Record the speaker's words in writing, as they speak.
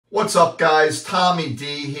What's up, guys? Tommy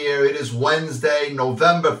D here. It is Wednesday,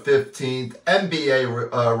 November 15th,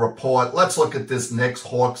 NBA report. Let's look at this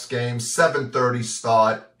Knicks-Hawks game, 7:30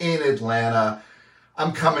 start in Atlanta.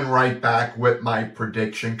 I'm coming right back with my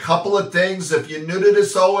prediction. Couple of things. If you're new to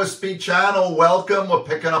this OSB channel, welcome. We're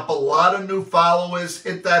picking up a lot of new followers.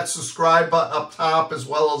 Hit that subscribe button up top as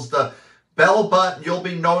well as the bell button. You'll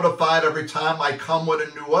be notified every time I come with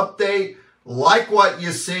a new update. Like what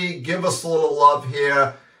you see. Give us a little love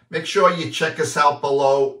here. Make sure you check us out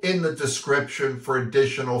below in the description for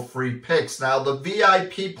additional free picks. Now, the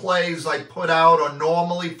VIP plays I put out are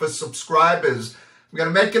normally for subscribers. I'm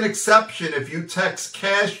going to make an exception. If you text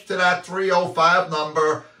cash to that 305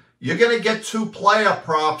 number, you're going to get 2 player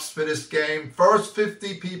props for this game. First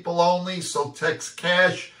 50 people only, so text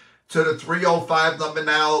cash to the 305 number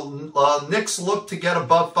now. Knicks look to get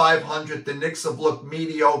above 500. The Knicks have looked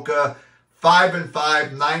mediocre.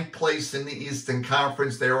 5-5, 9th place in the Eastern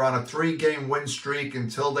Conference. They were on a 3-game win streak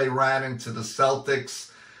until they ran into the Celtics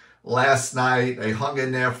last night. They hung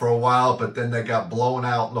in there for a while, but then they got blown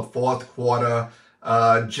out in the fourth quarter.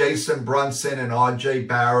 Brunson and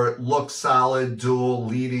Barret look solid, dual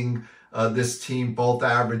leading this team, both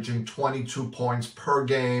averaging 22 points per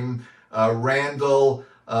game. Randle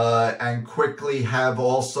and Quickly have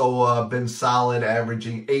also been solid,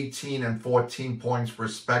 averaging 18 and 14 points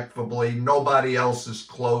respectively. Nobody else is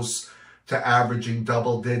close to averaging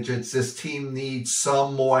double digits. This team needs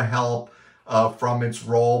some more help from its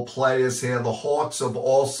role players here. The Hawks have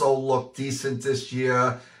also looked decent this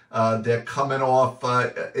year. They're coming off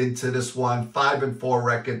into this one 5-4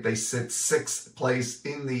 record. They sit 6th place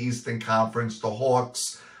in the Eastern Conference. The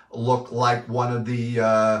Hawks look like one of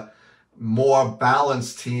the more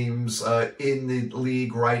balanced teams in the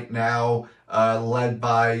league right now, led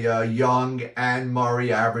by Young and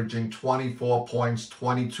Murray, averaging 24 points,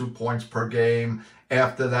 22 points per game.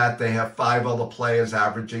 After that, they have 5 other players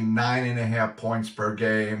averaging 9.5 points per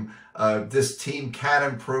game. This team can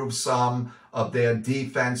improve some of their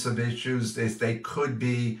defensive issues. They could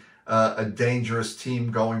be a dangerous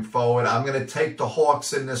team going forward. I'm going to take the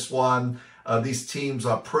Hawks in this one. These teams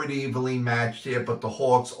are pretty evenly matched here, but the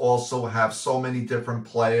Hawks also have so many different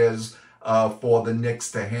players for the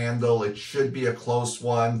Knicks to handle. It should be a close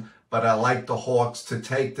one, but I like the Hawks to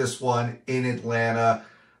take this one in Atlanta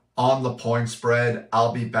on the point spread.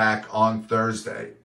 I'll be back on Thursday.